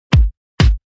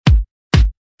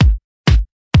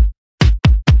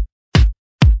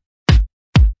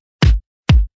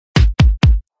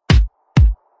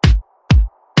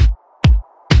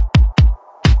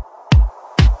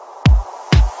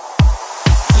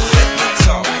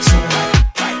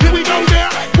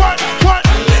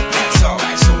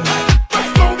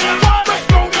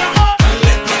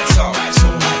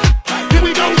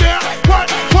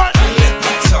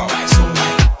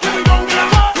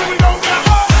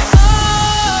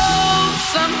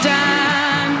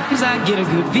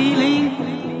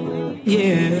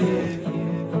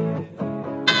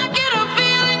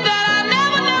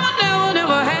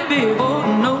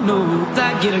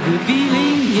good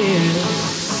feeling,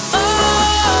 yeah.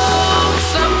 Oh,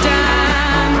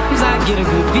 sometimes I get a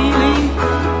good feeling,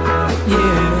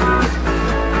 yeah.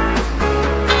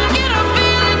 I get a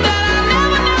feeling that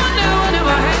I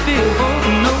never had before.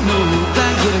 No,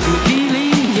 I get a good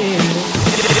feeling, yeah.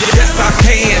 Yes, I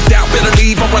can. Doubt, better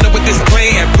leave. I'm running with this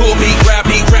plan. Pull me, grab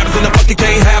me, grabs in the bucket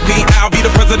can't have me. I'll be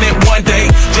the president one day.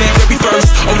 January 1st.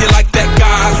 Oh, you like that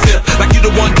gossip? Like you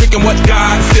the one drinking what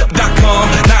gossip.com.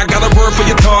 Now I got a word for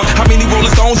your tongue. How many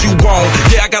Rolling Stones you want?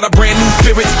 Yeah, I got a brand new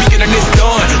spirit speaking and it's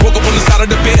done. Woke up on the side of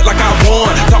the bed like I won.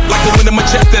 Talk like the wind in my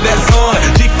chest to that sun.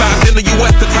 G5 in the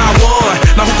US to Taiwan.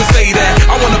 Now who can say that?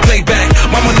 I wanna play back.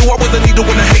 Mama knew I was a needle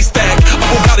in a haystack. I'm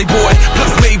a body boy,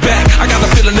 plus Maybach. I got a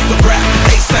feeling it's a rap.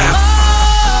 ASAP.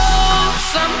 Oh,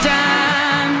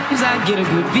 sometimes I get a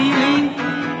good feeling,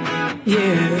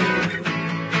 yeah.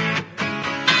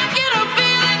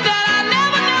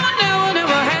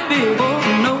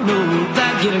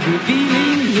 Get a good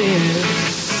feeling, yeah.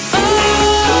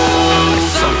 Oh,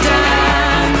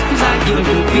 sometimes I get a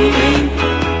good feeling,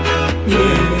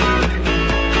 yeah.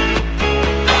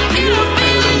 I get a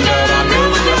feeling that I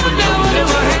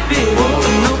never had before.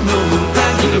 No, I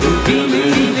get a good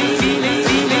feeling.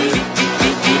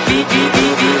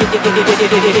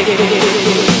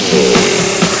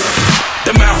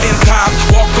 The mountain top,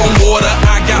 walk on water.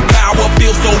 I got power,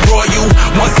 feel so royal.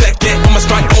 1 second, I'ma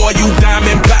strike oil.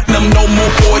 Diamond, platinum, no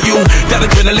more for you. That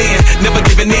adrenaline, never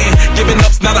giving in. Giving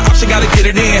up's not an option, gotta get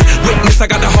it in. Witness, I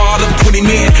got the heart of 20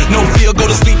 men. No fear, go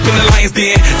to sleep in the lion's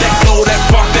den. That glow, that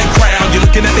spark, that crown. You're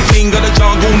looking at the king of the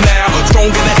jungle now.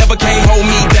 Stronger than ever, can't hold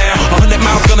me down. 100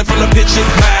 miles gunning from the pitch's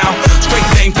mouth. Straight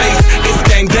game face, it's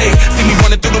game day. See me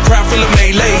running through the crowd full of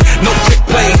melee. No trick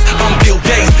plays, I'm Bill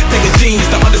Gates. Take a genius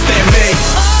to understand me.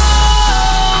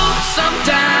 Oh,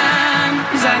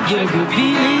 sometimes I get a good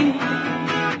feeling,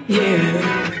 yeah.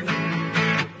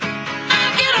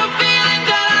 I get a feeling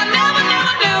that I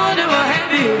never had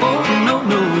before. No,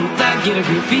 I get a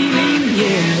good feeling,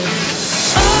 yeah.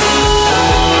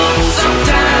 Oh,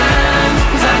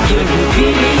 sometimes I get a good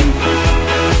feeling,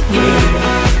 yeah.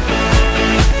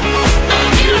 I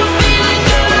get a feeling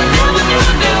that I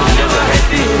never had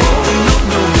before.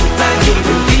 No, I get a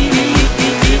good feeling.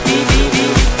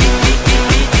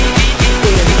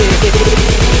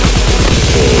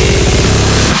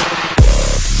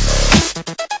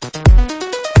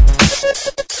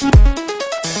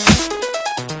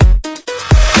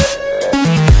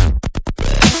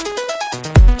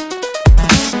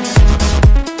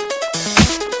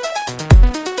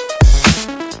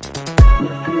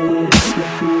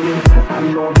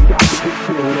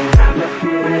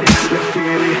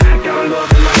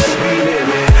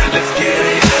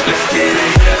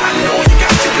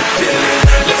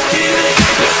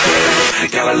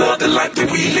 Gotta love the life that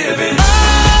we live in. Oh,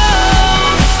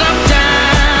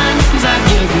 sometimes I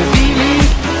get a good feeling,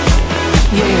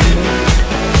 yeah.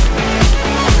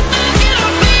 I get a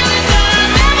feeling that I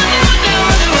never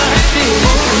had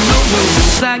before. No,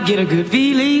 I get a good feeling.